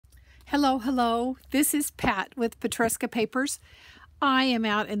Hello, hello. This is Pat with Petresca Papers. I am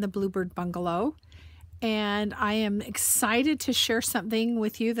out in the Bluebird Bungalow, and I am excited to share something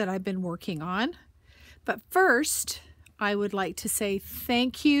with you that I've been working on. But first, I would like to say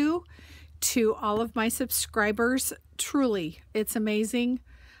thank you to all of my subscribers. Truly, it's amazing.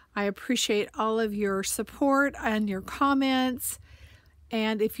 I appreciate all of your support and your comments.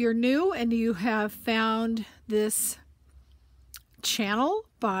 And if you're new and you have found this channel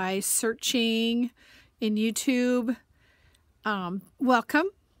by searching in YouTube, welcome.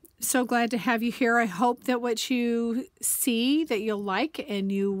 So glad to have you here. I hope that what you see that you'll like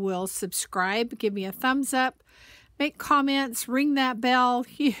and you will subscribe, give me a thumbs up, make comments, ring that bell.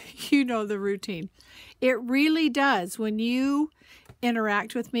 You know the routine. It really does. When you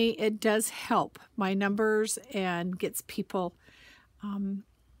interact with me, it does help my numbers and gets people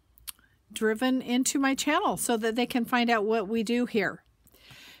driven into my channel so that they can find out what we do here.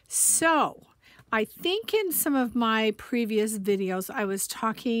 So I think in some of my previous videos I was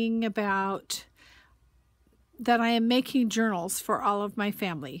talking about that I am making journals for all of my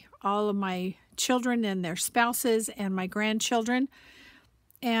family, all of my children and their spouses and my grandchildren,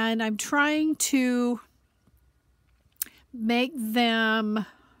 and I'm trying to make the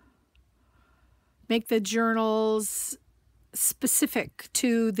journals specific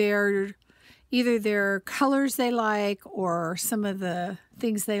to either their colors they like or some of the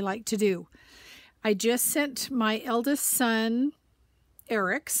things they like to do. I just sent my eldest son,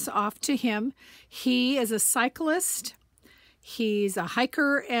 Eric's, off to him. He is a cyclist, he's a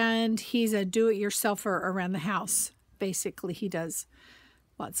hiker, and he's a do-it-yourselfer around the house. Basically, he does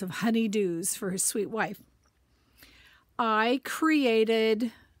lots of honeydews for his sweet wife. I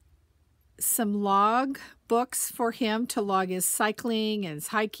created some log books for him to log his cycling and his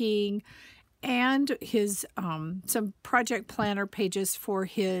hiking, and his some project planner pages for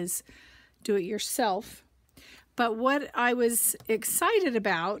his do-it-yourself. But what I was excited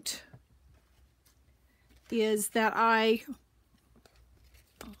about is that I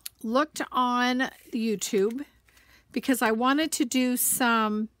looked on YouTube because I wanted to do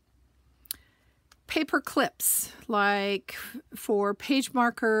some paper clips, like for page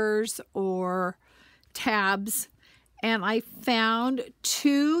markers or tabs, and I found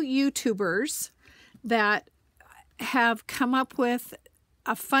two YouTubers that have come up with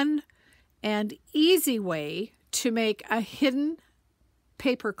a fun and easy way to make a hidden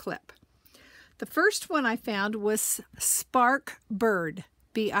paper clip. The first one I found was Sparkbird,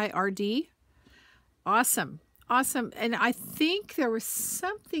 B-I-R-D. Awesome. Awesome. And I think there was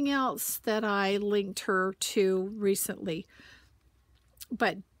something else that I linked her to recently.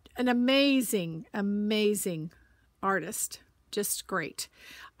 But an amazing, amazing artist. Just great.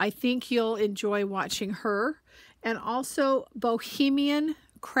 I think you'll enjoy watching her. And also Bohemian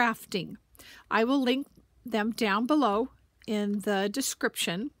Crafting. I will link them down below in the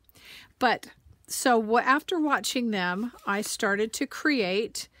description. But so after watching them, I started to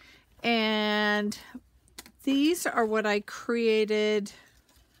create, and these are what I created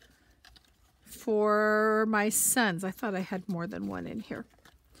for my sons. I thought I had more than one in here.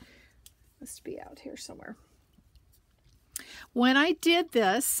 Must be out here somewhere. When I did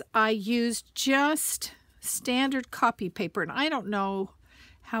this, I used just standard copy paper, and I don't know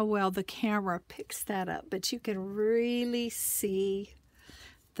how well the camera picks that up, but you can really see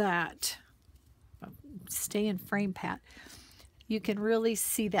that. Stay in frame, Pat. You can really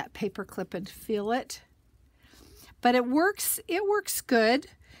see that paper clip and feel it. But it works good.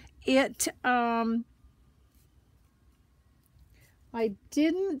 I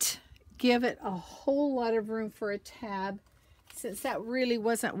didn't give it a whole lot of room for a tab, since that really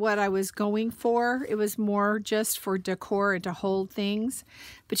wasn't what I was going for. It was more just for decor and to hold things.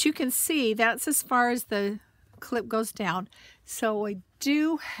 But you can see that's as far as the clip goes down. So I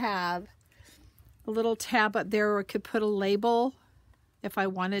do have a little tab up there where I could put a label if I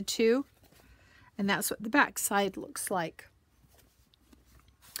wanted to. And that's what the back side looks like.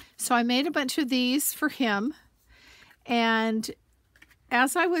 So I made a bunch of these for him. And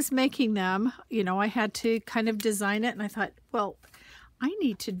as I was making them, you know, I had to kind of design it, and I thought, well, I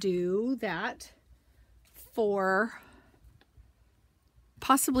need to do that for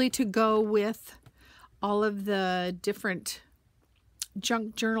possibly to go with all of the different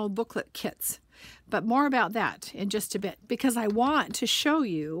junk journal booklet kits. But more about that in just a bit, because I want to show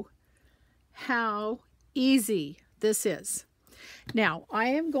you how easy this is. Now, I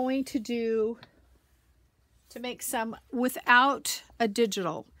am going to make some without a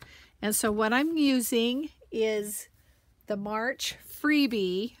digital. And so what I'm using is the March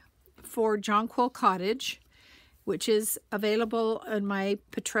freebie for Jonquil Cottage. which is available in my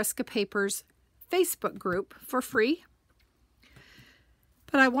Petresca Papers Facebook group for free.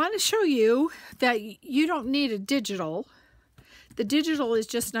 But I want to show you that you don't need a digital. The digital is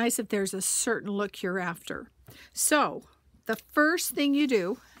just nice if there's a certain look you're after. So the first thing you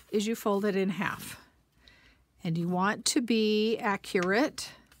do is you fold it in half. And you want to be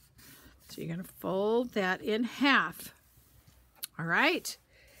accurate. So you're going to fold that in half. All right.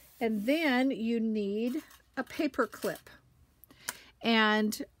 And then you need a paper clip.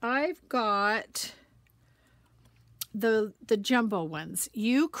 And I've got the jumbo ones.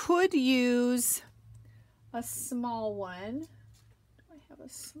 You could use a small one. Do I have a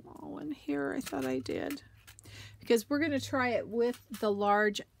small one here? I thought I did. Because we're going to try it with the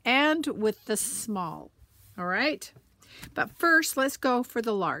large and with the small. All right? But first, let's go for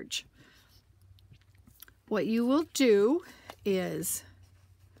the large. What you will do is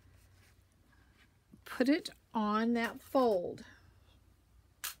put it on that fold.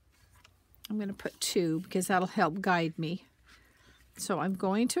 I'm going to put 2 because that'll help guide me. So I'm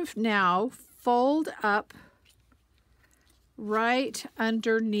going to now fold up right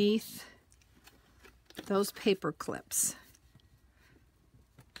underneath those paper clips.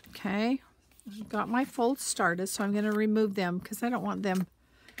 Okay, I've got my fold started, so I'm going to remove them because I don't want them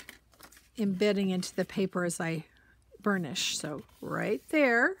embedding into the paper as I burnish. So right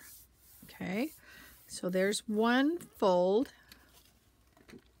there. Okay, so there's one fold.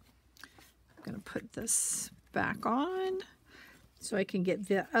 I'm going to put this back on so I can get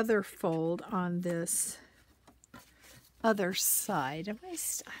the other fold on this other side. I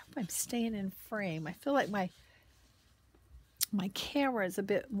hope I'm staying in frame. I feel like my camera is a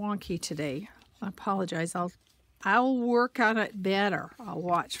bit wonky today. I apologize. I'll work on it better. I'll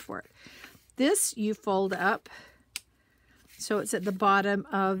watch for it. This you fold up so it's at the bottom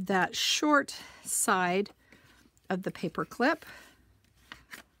of that short side of the paper clip.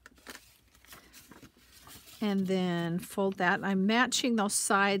 And then fold that. I'm matching those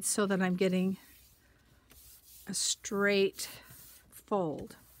sides so that I'm getting a straight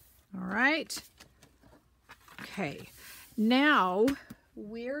fold. All right. Okay. Now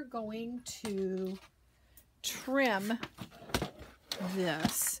we're going to trim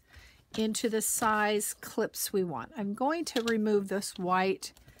this into the size clips we want. I'm going to remove this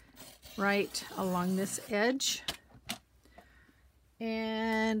white right along this edge.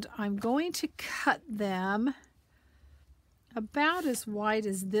 And I'm going to cut them about as wide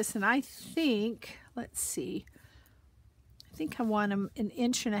as this. And I think, let's see, I think I want them 1.5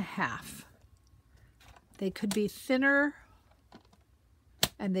 inches. They could be thinner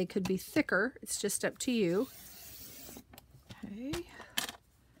and they could be thicker. It's just up to you. Okay,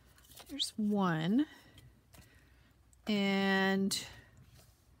 there's one. And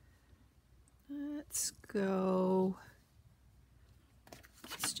let's go.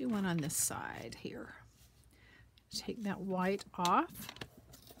 Let's do one on this side here. Take that white off.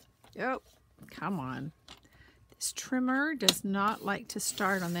 Oh, come on. This trimmer does not like to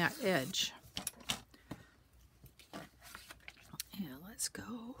start on that edge. And let's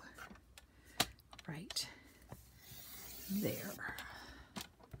go right there.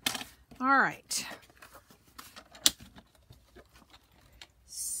 All right.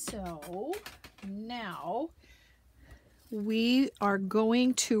 So now we are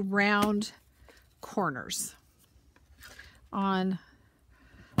going to round corners on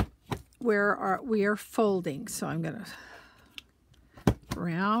where we are folding. So I'm going to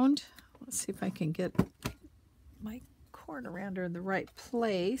round. Let's see if I can get my corner rounder in the right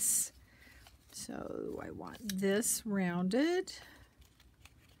place. So I want this rounded.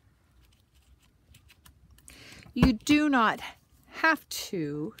 You do not have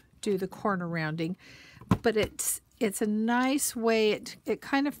to do the corner rounding, but it's a nice way, it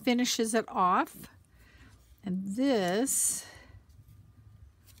kind of finishes it off. And this,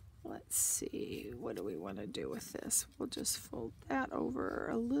 let's see, what do we want to do with this? We'll just fold that over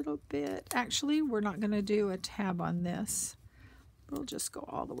a little bit. Actually, we're not going to do a tab on this. We'll just go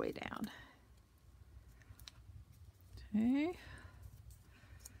all the way down. Okay.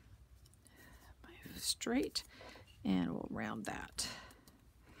 Straight, and we'll round that.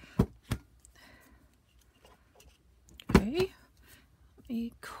 Okay, let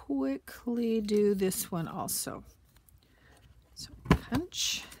me quickly do this one also. So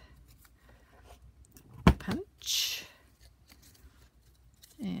punch, punch,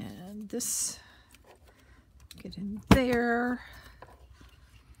 and this, get in there.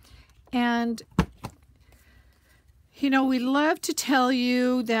 And, you know, we love to tell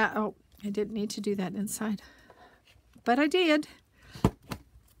you that, oh, I didn't need to do that inside, but I did.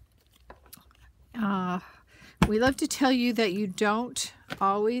 We love to tell you that you don't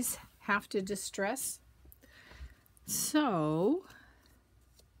always have to distress. So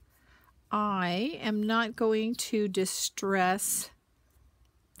I am not going to distress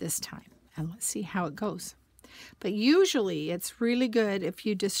this time. And let's see how it goes. But usually it's really good if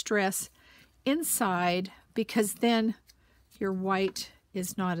you distress inside, because then your white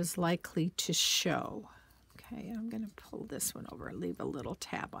is not as likely to show. Okay, I'm going to pull this one over and leave a little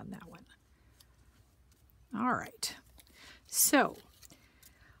tab on that one. All right, so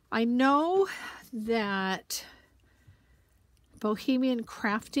I know that Bohemian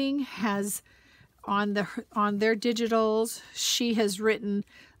Crafting has on their digitals, she has written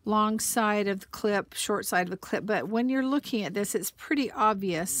long side of the clip, short side of the clip, but when you're looking at this, it's pretty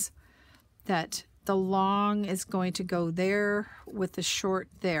obvious that the long is going to go there with the short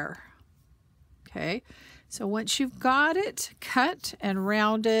there. Okay, so once you've got it cut and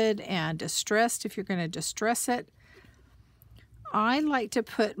rounded and distressed, if you're going to distress it, I like to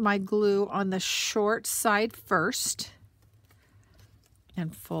put my glue on the short side first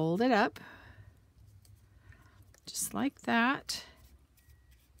and fold it up just like that.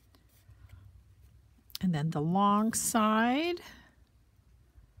 And then the long side,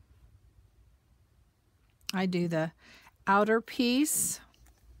 I do the outer piece,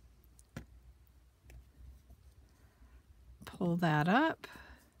 pull that up,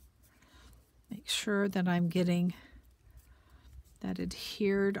 make sure that I'm getting that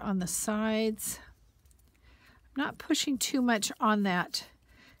adhered on the sides. I'm not pushing too much on that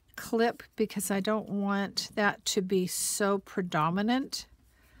clip because I don't want that to be so predominant.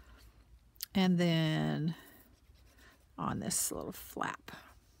 And then on this little flap.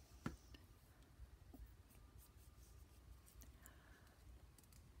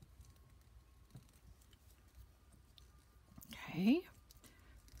 Okay.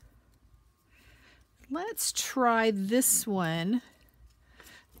 Let's try this one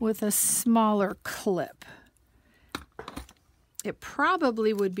with a smaller clip. It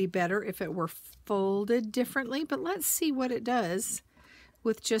probably would be better if it were folded differently, but let's see what it does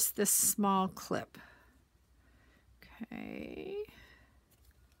with just this small clip. Okay.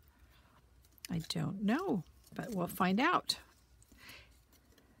 I don't know, but we'll find out.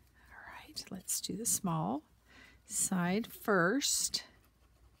 All right, let's do the small side first.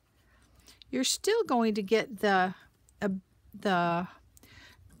 You're still going to get the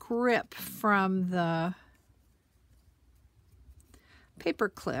grip from the paper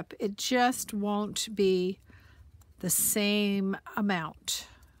clip. It just won't be the same amount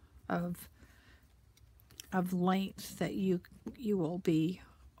of length that you will be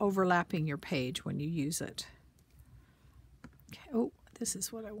overlapping your page when you use it. Okay. Oh, this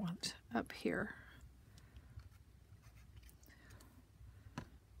is what I want up here.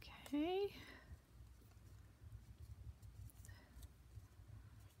 Okay.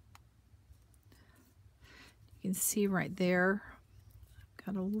 You can see right there, I've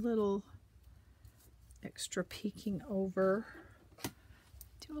got a little extra peeking over.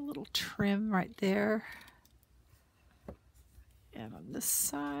 Do a little trim right there. And on this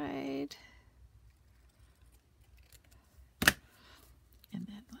side. And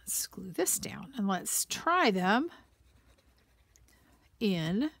then let's glue this down and let's try them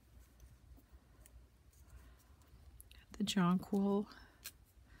in the Jonquil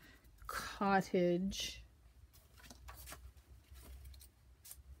Cottage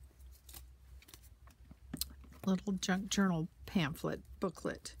little junk journal pamphlet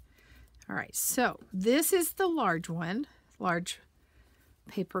booklet. All right, so this is the large one, large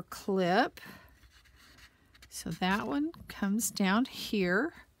paper clip. So that one comes down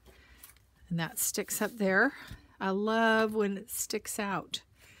here and that sticks up there. I love when it sticks out.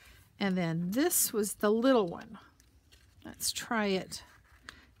 And then this was the little one. Let's try it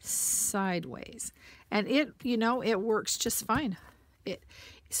sideways. And it, you know, it works just fine.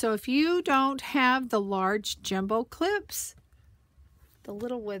 So if you don't have the large jumbo clips, the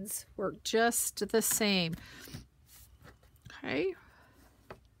little ones work just the same. Okay.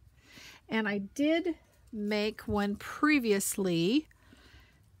 And I did make one previously,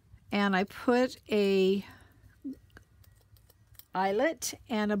 and I put a eyelet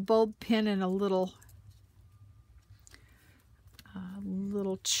and a bulb pin and a little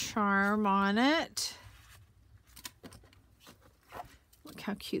charm on it. Look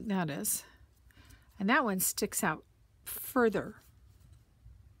how cute that is. And that one sticks out further.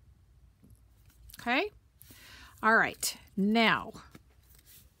 Okay? All right. Now,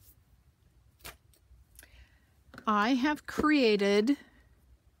 I have created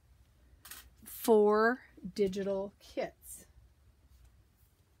 4 digital kits.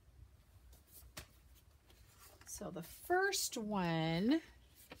 So the first one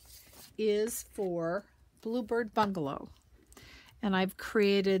is for Bluebird Bungalow. And I've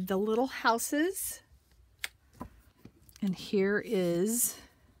created the little houses. And here is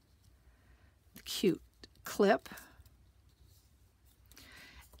the cute clip.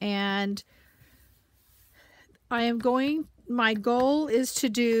 And my goal is to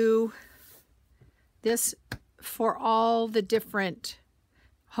do this for all the different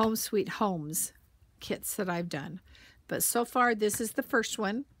Home Sweet Homes kits that I've done. But so far, this is the first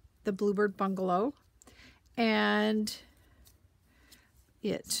one, the Bluebird Bungalow. And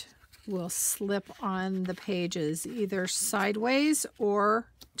it will slip on the pages either sideways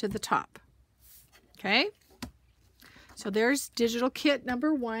or to the top. Okay? So there's digital kit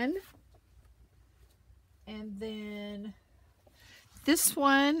number 1. And then this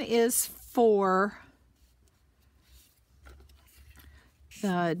one is for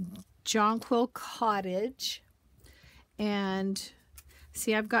the Jonquil Cottage. And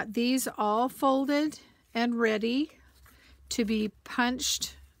see, I've got these all folded and ready to be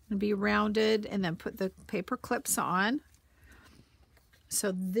punched and be rounded and then put the paper clips on.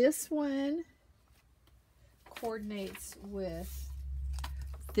 So this one coordinates with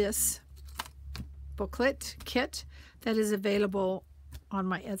this booklet kit that is available on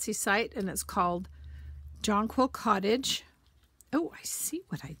my Etsy site, and it's called Jonquil Cottage. Oh, I see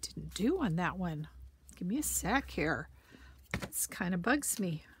what I didn't do on that one. Give me a sec here. This kind of bugs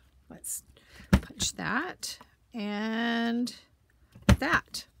me. Let's punch that and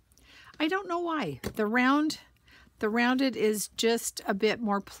that. I don't know why. The rounded is just a bit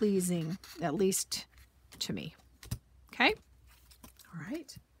more pleasing, at least to me. Okay? All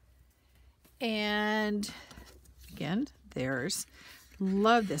right. And again,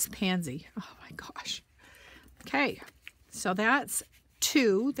 love this pansy. Oh my gosh. Okay. So that's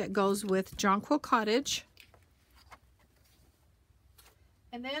 2 that goes with Jonquil Cottage.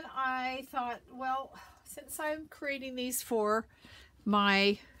 And then I thought, well, since I'm creating these for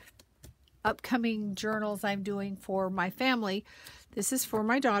my upcoming journals I'm doing for my family, this is for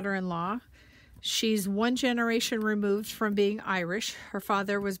my daughter-in-law. She's 1 generation removed from being Irish. Her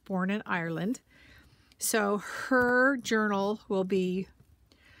father was born in Ireland. So her journal will be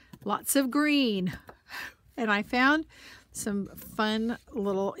lots of green. And I found some fun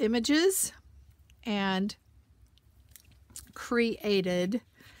little images and created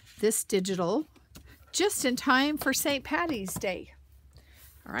this digital just in time for St. Patty's Day.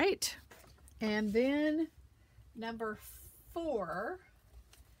 All right. And then number 4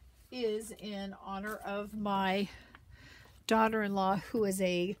 is in honor of my daughter-in-law, who is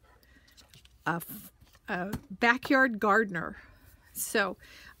a backyard gardener. So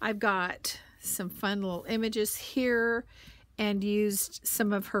I've got some fun little images here and used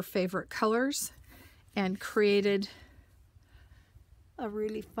some of her favorite colors and created a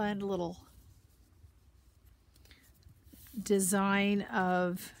really fun little design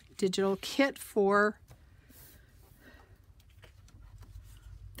of digital kit for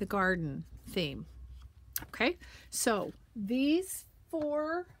the garden theme. Okay, so these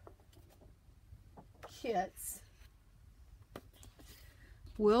 4 kits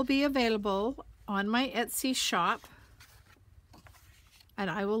will be available on my Etsy shop, and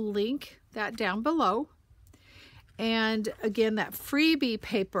I will link that down below. And again, that freebie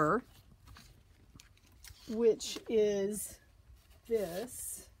paper, which is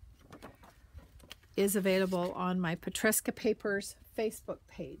this, is available on my Petresca Papers Facebook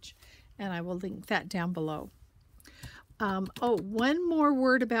page, and I will link that down below. Oh, one more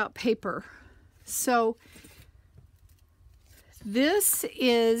word about paper. So this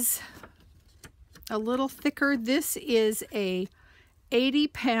is a little thicker. This is a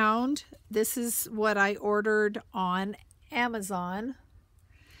 80-pound. This is what I ordered on Amazon,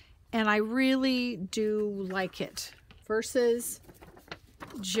 and I really do like it versus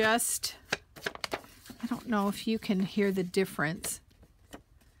just, I don't know if you can hear the difference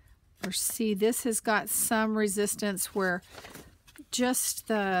or see, this has got some resistance where just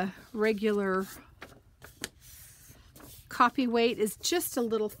the regular copy weight is just a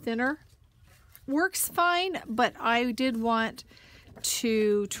little thinner. Works fine, but I did want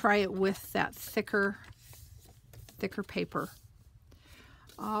to try it with that thicker paper.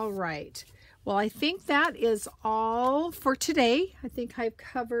 All right. Well, I think that is all for today. I think I've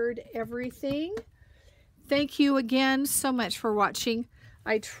covered everything. Thank you again so much for watching.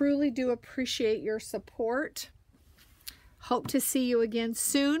 I truly do appreciate your support. Hope to see you again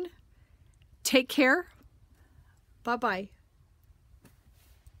soon. Take care. Bye-bye.